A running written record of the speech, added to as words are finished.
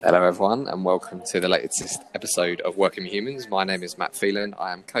Hello, everyone, and welcome to the latest episode of Working with Humans. My name is Matt Phelan.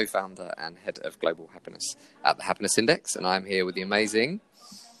 I am co-founder and head of global happiness at the Happiness Index, and I'm here with the amazing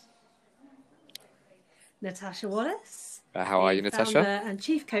Natasha Wallace. How are you, Natasha? Founder and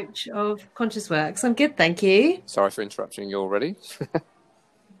chief coach of Conscious Works. I'm good, thank you. Sorry for interrupting you already.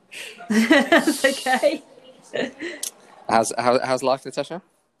 That's okay. How's life, Natasha?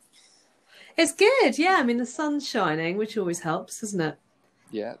 It's good, yeah. I mean, the sun's shining, which always helps, doesn't it?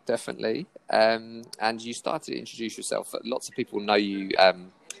 Yeah, definitely. And you started to introduce yourself. Lots of people know you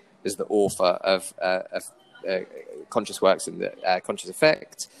as the author of Conscious Works and the Conscious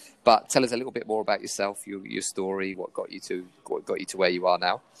Effect. But tell us a little bit more about yourself, your story, what got you to where you are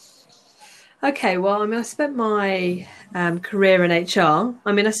now. Okay, well, I mean, I spent my career in HR.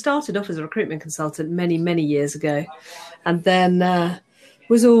 I mean, I started off as a recruitment consultant many, many years ago, and then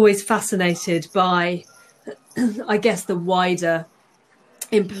was always fascinated by, I guess, the wider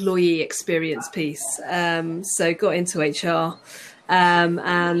employee experience piece. So got into HR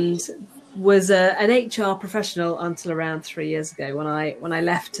and was an HR professional until around 3 years ago when I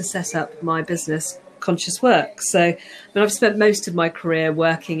left to set up my business, Conscious Works. So I mean, I've spent most of my career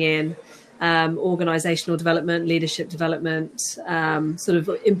working in organizational development, leadership development, sort of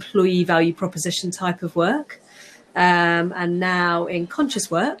employee value proposition type of work. And now in Conscious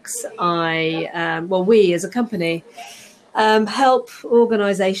Works, we as a company help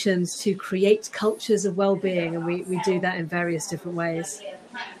organizations to create cultures of well-being, and we do that in various different ways.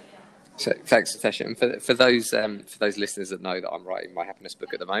 So thanks, Natasha. And for those listeners that know that I'm writing my happiness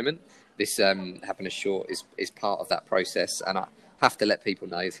book at the moment, this happiness short is part of that process, and I have to let people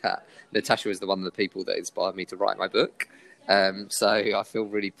know that Natasha was one of the people that inspired me to write my book. So I feel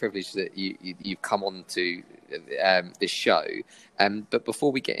really privileged that you've come on to this show. But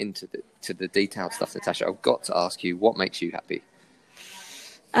before we get into the detailed stuff, Natasha, I've got to ask you, what makes you happy?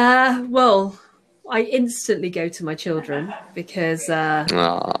 Well, I instantly go to my children because on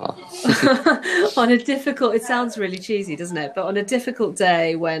a difficult, it sounds really cheesy, doesn't it? But on a difficult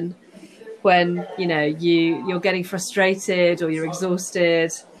day when you know you're getting frustrated or you're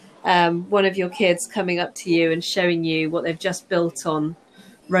exhausted, one of your kids coming up to you and showing you what they've just built on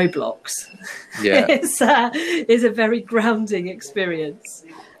Roblox is a very grounding experience.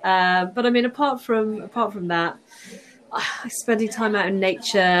 But I mean, apart from that, spending time out in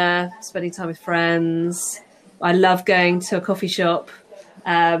nature, spending time with friends. I love going to a coffee shop,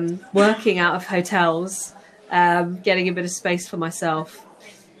 working out of hotels, getting a bit of space for myself,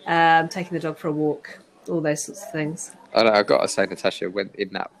 taking the dog for a walk, all those sorts of things. I've got to say, Natasha, when in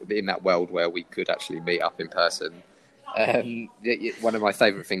that world where we could actually meet up in person, one of my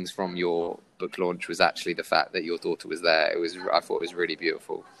favourite things from your book launch was actually the fact that your daughter was there. I thought it was really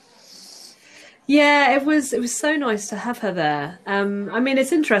beautiful. Yeah, it was so nice to have her there. I mean,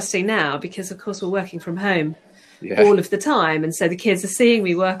 it's interesting now because, of course, we're working from home all of the time. And so the kids are seeing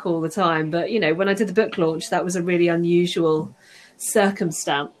me work all the time. But, you know, when I did the book launch, that was a really unusual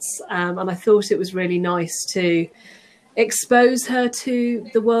circumstance. And I thought it was really nice to expose her to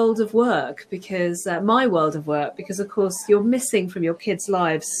the world of work, because my world of work, because, of course, you're missing from your kids'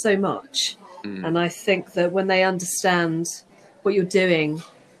 lives so much. And I think that when they understand what you're doing,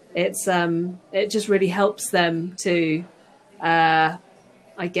 it just really helps them to, I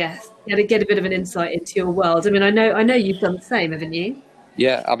guess, get a bit of an insight into your world. I mean, I know you've done the same, haven't you?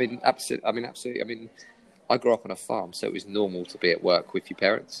 Yeah, I mean, absolutely. I mean, I grew up on a farm, so it was normal to be at work with your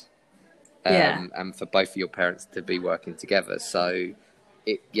parents, and for both of your parents to be working together. So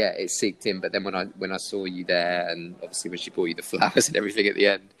it seeped in. But then when I saw you there, and obviously when she brought you the flowers and everything at the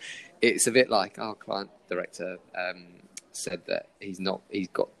end, it's a bit like our client director said that he's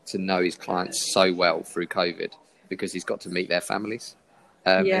got to know his clients so well through COVID because he's got to meet their families.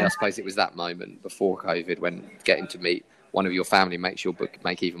 And I suppose it was that moment before COVID when getting to meet one of your family makes your book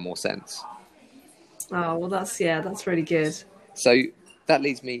make even more sense. Oh, well, that's really good. So that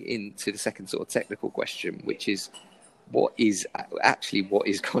leads me into the second sort of technical question, which is what is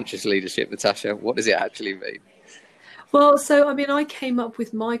conscious leadership, Natasha? What does it actually mean? Well, so, I mean, I came up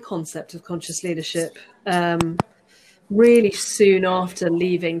with my concept of conscious leadership really soon after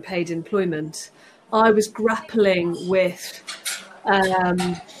leaving paid employment. I was grappling with,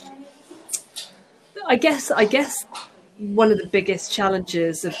 I guess one of the biggest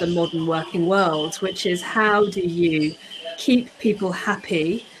challenges of the modern working world, which is how do you keep people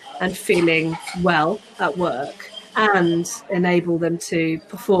happy and feeling well at work and enable them to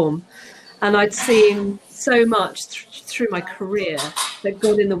perform. And I'd seen so much through my career that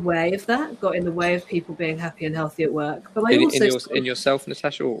got in the way of that, got in the way of people being happy and healthy at work. But I in yourself,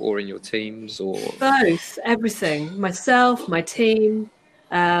 Natasha, or in your teams, or both, everything, myself, my team,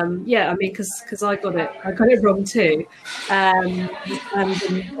 Yeah, I mean, because I got it wrong too, and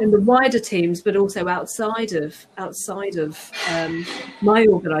in the wider teams, but also outside of my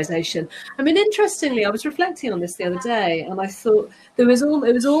organisation. I mean, interestingly, I was reflecting on this the other day, and I thought it was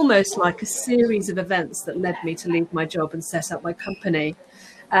almost like a series of events that led me to leave my job and set up my company.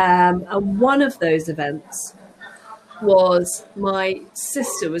 And one of those events was my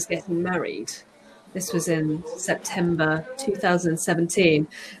sister was getting married. This was in September 2017,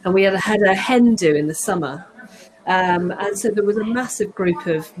 and we had a hen do in the summer. And so there was a massive group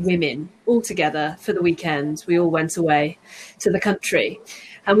of women all together for the weekend. We all went away to the country,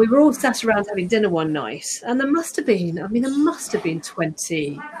 and we were all sat around having dinner one night. And there must have been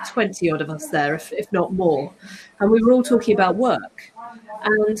 20 odd of us there, if not more. And we were all talking about work.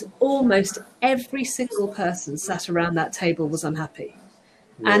 And almost every single person sat around that table was unhappy.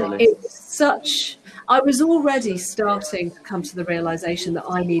 Really? And it was I was already starting to come to the realization that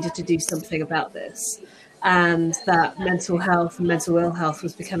I needed to do something about this, and that mental health and mental ill health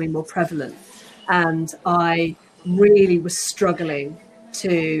was becoming more prevalent. And I really was struggling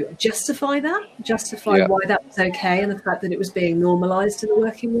to justify why that was okay, and the fact that it was being normalized in the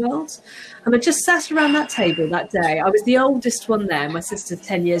working world. And I just sat around that table that day. I was the oldest one there. My sister's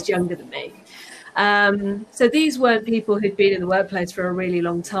 10 years younger than me. So these weren't people who'd been in the workplace for a really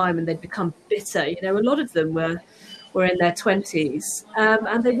long time and they'd become bitter. You know, a lot of them were in their 20s,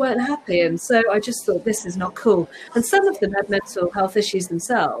 and they weren't happy. And so I just thought, this is not cool. And some of them had mental health issues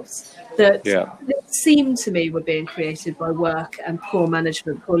themselves that it seemed to me were being created by work and poor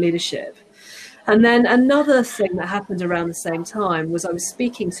management, poor leadership. And then another thing that happened around the same time was I was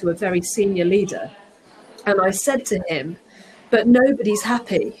speaking to a very senior leader, and I said to him, "But nobody's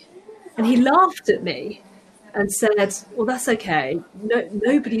happy." And he laughed at me and said, "Well, that's okay.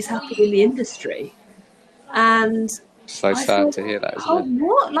 Nobody's happy in the industry." And so sad to hear that, isn't it?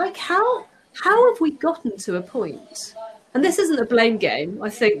 What? Like, how have we gotten to a point? And this isn't a blame game. I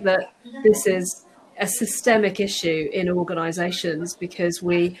think that this is a systemic issue in organisations because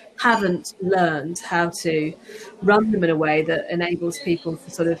we haven't learned how to run them in a way that enables people to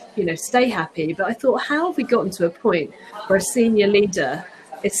sort of, stay happy. But I thought, how have we gotten to a point where a senior leader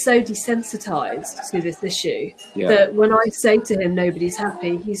is so desensitized to this issue that when I say to him nobody's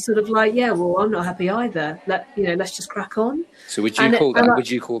happy, he's sort of like, "Yeah, well, I'm not happy either. Let's just crack on." So would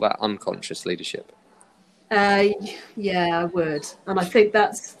you call that unconscious leadership? Yeah, I would. And I think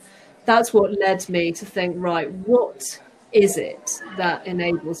that's what led me to think, right, what is it that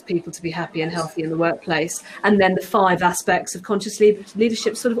enables people to be happy and healthy in the workplace? And then the 5 aspects of conscious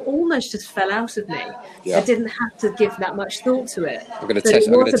leadership sort of almost just fell out of me. I didn't have to give that much thought to it. I'm going to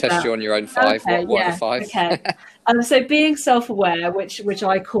test you on your own 5. Okay, what are the 5? Okay. So being self-aware, which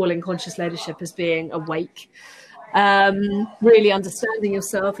I call in conscious leadership as being awake, really understanding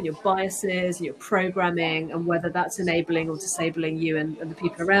yourself and your biases and your programming and whether that's enabling or disabling you and the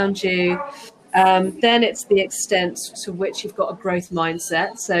people around you. Then it's the extent to which you've got a growth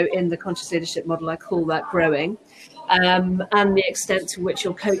mindset. So in the conscious leadership model, I call that growing. And the extent to which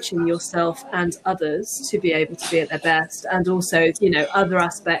you're coaching yourself and others to be able to be at their best. And also, other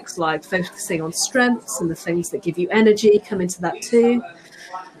aspects like focusing on strengths and the things that give you energy come into that too.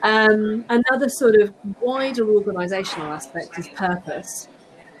 Another sort of wider organisational aspect is purpose.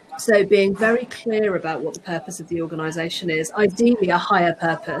 So being very clear about what the purpose of the organisation is, ideally a higher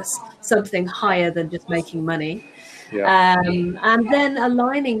purpose, something higher than just making money. And then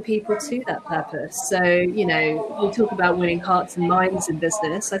aligning people to that purpose. So, we talk about winning hearts and minds in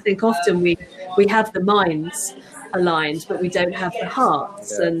business. I think often we have the minds aligned, but we don't have the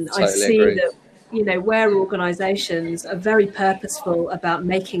hearts. And totally I see agree. That, where organisations are very purposeful about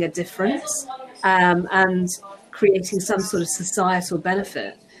making a difference and creating some sort of societal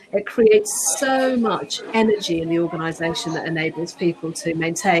benefit, it creates so much energy in the organisation that enables people to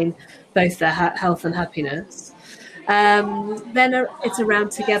maintain both their health and happiness. Then it's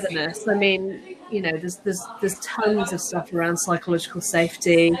around togetherness. I mean, there's tons of stuff around psychological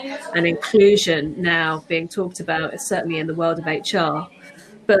safety and inclusion now being talked about, certainly in the world of HR.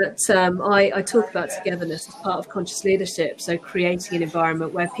 But I talk about togetherness as part of conscious leadership. So creating an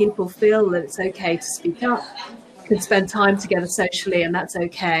environment where people feel that it's okay to speak up, can spend time together socially, and that's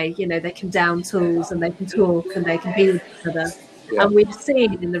okay. They can down tools and they can talk and they can be with each other. And we've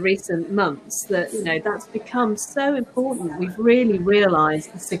seen in the recent months that, that's become so important. We've really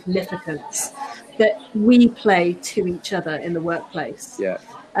realised the significance that we play to each other in the workplace.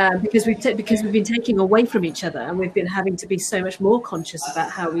 Because we've been taking away from each other, and we've been having to be so much more conscious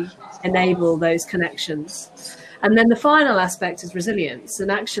about how we enable those connections. And then the final aspect is resilience. And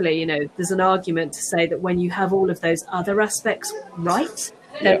actually, there's an argument to say that when you have all of those other aspects right,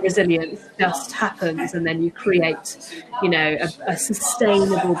 then resilience just happens, and then you create, a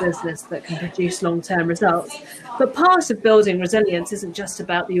sustainable business that can produce long-term results. But part of building resilience isn't just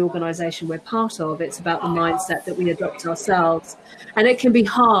about the organisation we're part of, it's about the mindset that we adopt ourselves. And it can be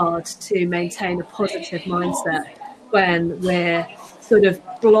hard to maintain a positive mindset when we're sort of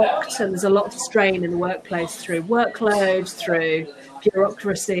blocked and there's a lot of strain in the workplace through workload, through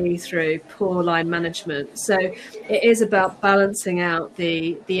bureaucracy, through poor line management. So it is about balancing out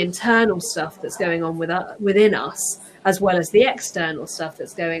the internal stuff that's going on within us, as well as the external stuff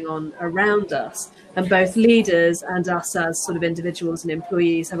that's going on around us. And both leaders and us as sort of individuals and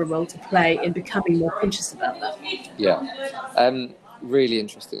employees have a role to play in becoming more conscious about that. Yeah. Really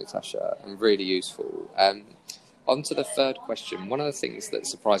interesting, Natasha, and really useful. On to the third question. One of the things that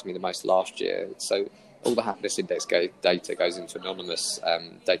surprised me the most last year, so all the happiness index data goes into an anonymous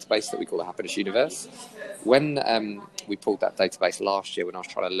database that we call the Happiness Universe. When we pulled that database last year, when I was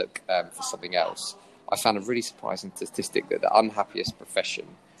trying to look for something else, I found a really surprising statistic that the unhappiest profession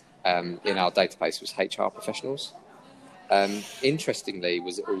in our database was HR professionals. Interestingly,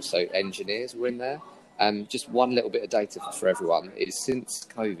 was also engineers were in there. Just one little bit of data for everyone is since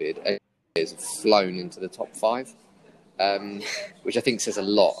COVID, engineers have flown into the top 5. Which I think says a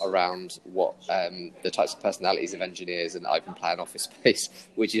lot around what the types of personalities of engineers and open plan office space,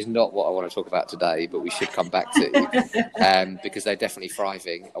 which is not what I want to talk about today, but we should come back to because they're definitely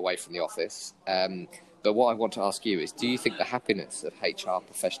thriving away from the office. But what I want to ask you is, do you think the happiness of HR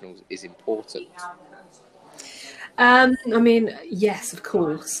professionals is important? I mean, yes, of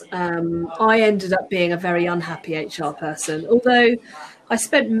course. I ended up being a very unhappy HR person, although I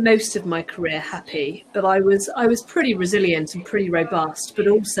spent most of my career happy, but I was pretty resilient and pretty robust. But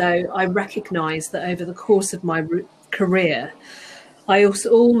also I recognised that over the course of my career, I also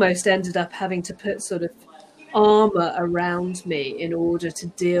almost ended up having to put sort of armour around me in order to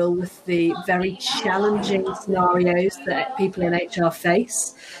deal with the very challenging scenarios that people in HR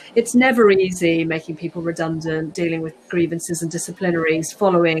face. It's never easy making people redundant, dealing with grievances and disciplinaries,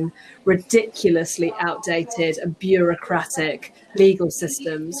 following ridiculously outdated and bureaucratic legal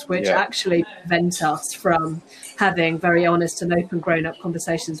systems, which actually prevent us from having very honest and open grown-up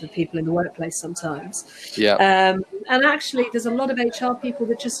conversations with people in the workplace sometimes. And actually, there's a lot of HR people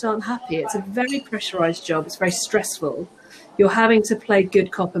that just aren't happy. It's a very pressurized job. It's very stressful. You're having to play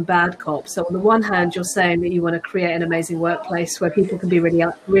good cop and bad cop. So on the one hand, you're saying that you want to create an amazing workplace where people can be really,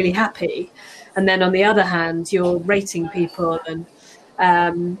 really happy. And then on the other hand, you're rating people and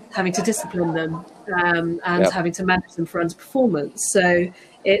having to discipline them and having to manage them for underperformance. So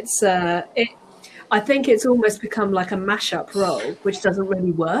it's I think it's almost become like a mashup role, which doesn't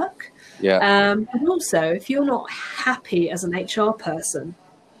really work. And also, if you're not happy as an HR person,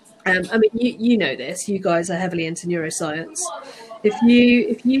 I mean, you know this. You guys are heavily into neuroscience. If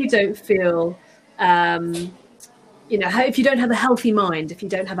you don't feel, if you don't have a healthy mind, if you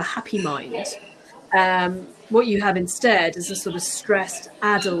don't have a happy mind, what you have instead is a sort of stressed,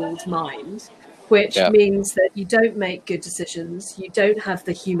 addled mind, which means that you don't make good decisions, you don't have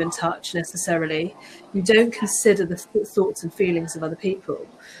the human touch necessarily, you don't consider the thoughts and feelings of other people.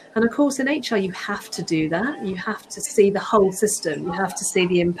 And of course, in HR, you have to do that. You have to see the whole system. You have to see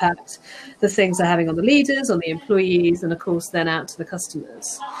the impact the things are having on the leaders, on the employees, and of course, then out to the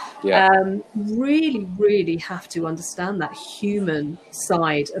customers. Really, really have to understand that human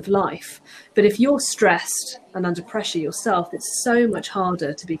side of life. But if you're stressed and under pressure yourself, it's so much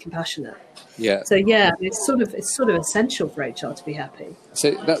harder to be compassionate. So it's sort of essential for HR to be happy.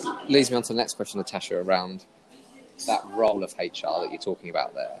 So that leads me on to the next question, Natasha, around that role of HR that you're talking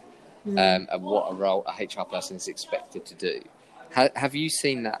about there, and what a role a HR person is expected to do. Have you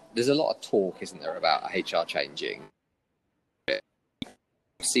seen that? There's a lot of talk, isn't there, about HR changing? Have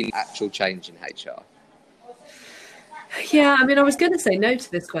you seen actual change in HR? Yeah, I mean, I was going to say no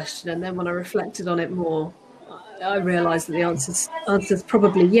to this question, and then when I reflected on it more, I realised that the answer's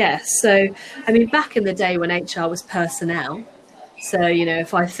probably yes. So, I mean, back in the day when HR was personnel, so,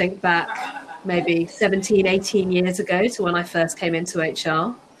 if I think back maybe 17, 18 years ago to when I first came into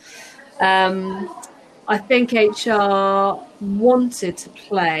HR, I think HR wanted to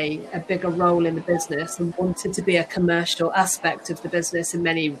play a bigger role in the business and wanted to be a commercial aspect of the business in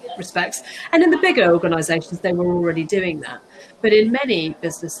many respects. And in the bigger organisations, they were already doing that. But in many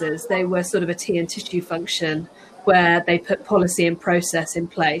businesses, they were sort of a tea and tissue function where they put policy and process in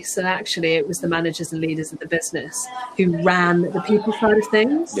place. And actually, it was the managers and leaders of the business who ran the people side of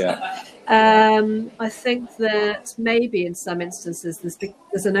things. I think that maybe in some instances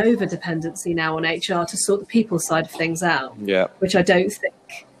there's an over dependency now on HR to sort the people side of things out, which I don't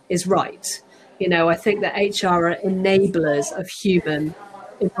think is right. I think that HR are enablers of human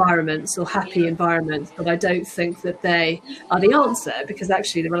environments or happy environments, but I don't think that they are the answer, because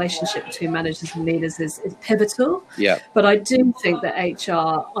actually the relationship between managers and leaders is pivotal. Yeah. But I do think that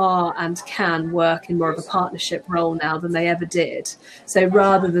HR are and can work in more of a partnership role now than they ever did. So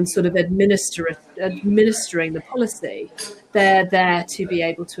rather than sort of administering the policy, they're there to be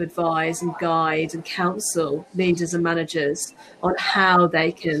able to advise and guide and counsel leaders and managers on how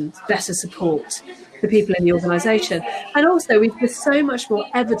they can better support the people in the organisation. And also, there's so much more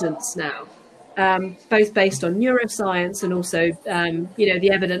evidence now, both based on neuroscience and also, the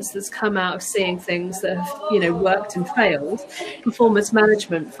evidence that's come out of seeing things that have, worked and failed. Performance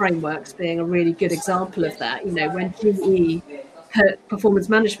management frameworks being a really good example of that. When GE put performance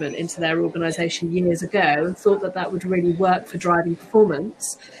management into their organisation years ago and thought that would really work for driving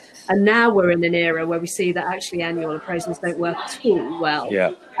performance. And now we're in an era where we see that actually annual appraisals don't work at all well.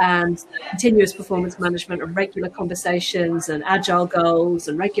 Yeah. And continuous performance management and regular conversations and agile goals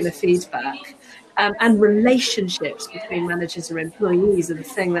and regular feedback and relationships between managers and employees are the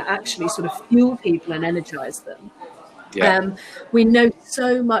thing that actually sort of fuel people and energize them. Yeah. We know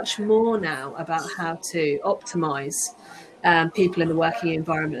so much more now about how to optimize people in the working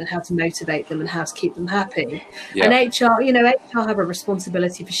environment and how to motivate them and how to keep them happy. Yeah. And HR have a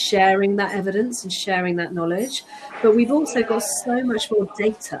responsibility for sharing that evidence and sharing that knowledge. But we've also got so much more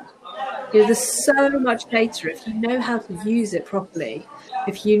data. There's so much data. If you know how to use it properly,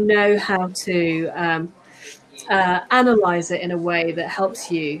 if you know how to analyze it in a way that helps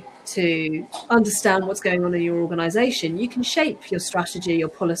you to understand what's going on in your organization, you can shape your strategy, your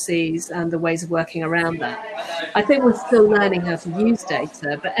policies, and the ways of working around that. I think we're still learning how to use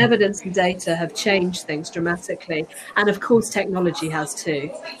data, but evidence and data have changed things dramatically. And of course, technology has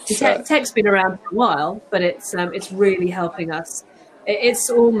too. Tech's been around for a while, but it's really helping us. It's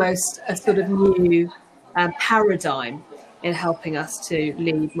almost a sort of new paradigm in helping us to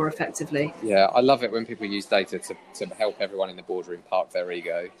lead more effectively. Yeah, I love it when people use data to help everyone in the boardroom park their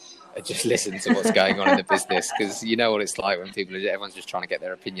ego and just listen to what's going on in the business, because you know what it's like when everyone's just trying to get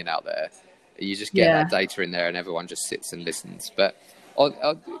their opinion out there. You just get that data in there and everyone just sits and listens. But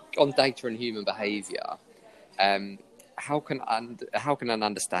on data and human behaviour, how can an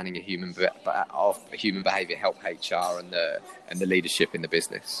understanding of human behaviour help HR and the leadership in the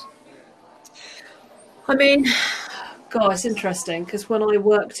business? I mean, God, it's interesting, because when I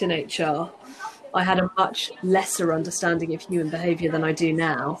worked in HR, I had a much lesser understanding of human behaviour than I do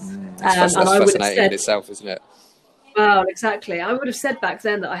now. That's fascinating in itself, isn't it? Well, exactly. I would have said back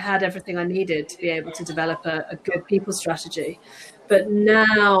then that I had everything I needed to be able to develop a good people strategy. But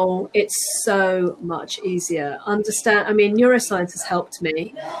now it's so much easier. Neuroscience has helped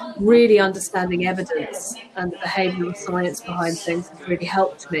me. Really understanding evidence and the behavioural science behind things has really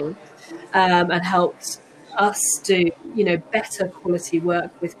helped me and helped us do better quality work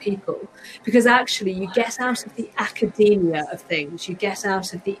with people, because actually you get out of the academia of things, you get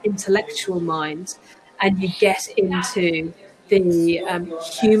out of the intellectual mind, and you get into the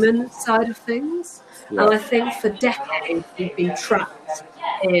human side of things. And I think for decades we've been trapped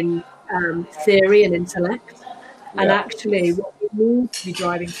in theory and intellect, and actually what we need to be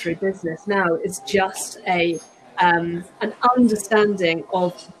driving through business now is just an understanding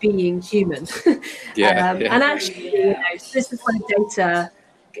of being human. And actually, this is where data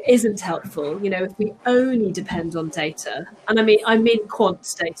isn't helpful. If we only depend on data, and I mean quant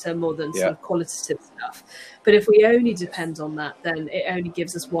data more than sort of qualitative stuff, but if we only depend on that, then it only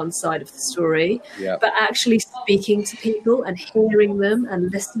gives us one side of the story. But actually speaking to people and hearing them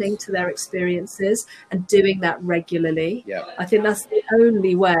and listening to their experiences and doing that regularly, I think that's the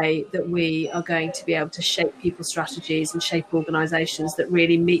only way that we are going to be able to shape people's strategies and shape organisations that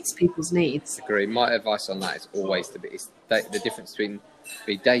really meets people's needs. Agree. My advice on that is always the difference between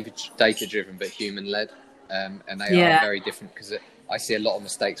be data-driven but human-led, and they are very different, because I see a lot of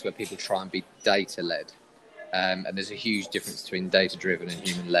mistakes where people try and be data-led, and there's a huge difference between data-driven and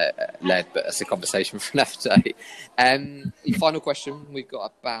human-led, but that's a conversation for another day. Final question, we've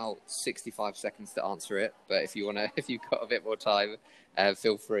got about 65 seconds to answer it, but if you've got a bit more time,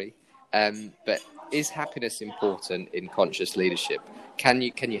 feel free. But is happiness important in conscious leadership? Can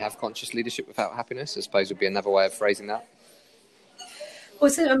you have conscious leadership without happiness? I suppose would be another way of phrasing that. Well,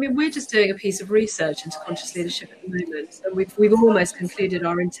 we're just doing a piece of research into conscious leadership at the moment, and we've almost concluded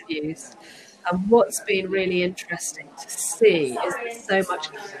our interviews. And what's been really interesting to see is there's so much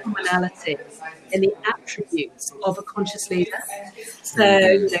commonality in the attributes of a conscious leader.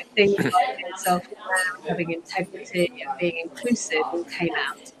 So, things like being self-aware, having integrity, and being inclusive all came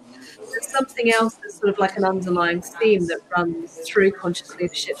out. There's something else that's sort of like an underlying theme that runs through conscious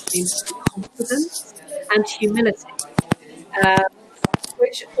leadership seems to be confidence and humility.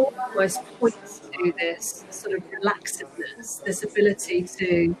 which almost points to this sort of relaxedness, this ability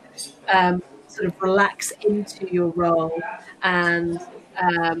to sort of relax into your role and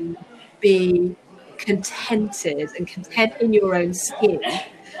be contented and content in your own skin.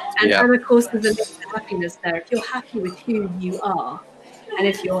 And of course, there's a link to happiness there. If you're happy with who you are, and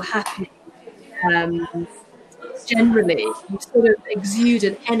if you're happy generally, you sort of exude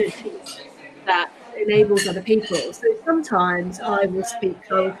an energy that enables other people. So sometimes I will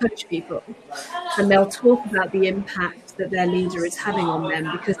coach people, and they'll talk about the impact that their leader is having on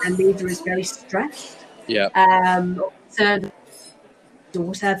them because their leader is very stressed, or concerned, or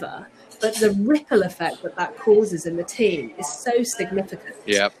whatever. But the ripple effect that causes in the team is so significant.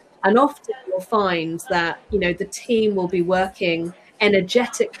 And often you'll find that, the team will be working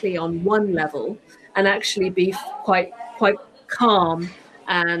energetically on one level and actually be quite calm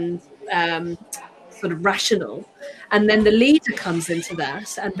and sort of rational. And then the leader comes into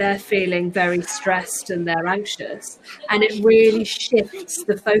that and they're feeling very stressed and they're anxious. And it really shifts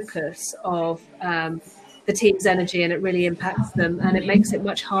the focus of the team's energy, and it really impacts them, and it makes it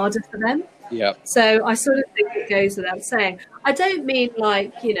much harder for them. So I sort of think it goes without saying. I don't mean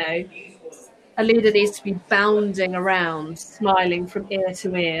like, a leader needs to be bounding around, smiling from ear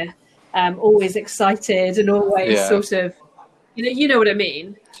to ear, always excited and always sort of, you know what I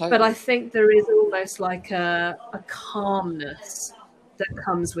mean? Totally. But I think there is almost like a calmness that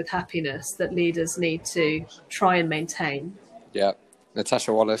comes with happiness that leaders need to try and maintain.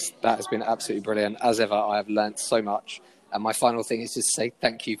 Natasha Wallace, that has been absolutely brilliant. As ever, I have learnt so much. And my final thing is just say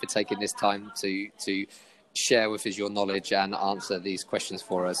thank you for taking this time to share with us your knowledge and answer these questions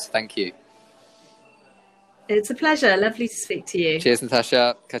for us. Thank you. It's a pleasure. Lovely to speak to you. Cheers,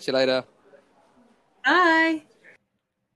 Natasha. Catch you later. Bye.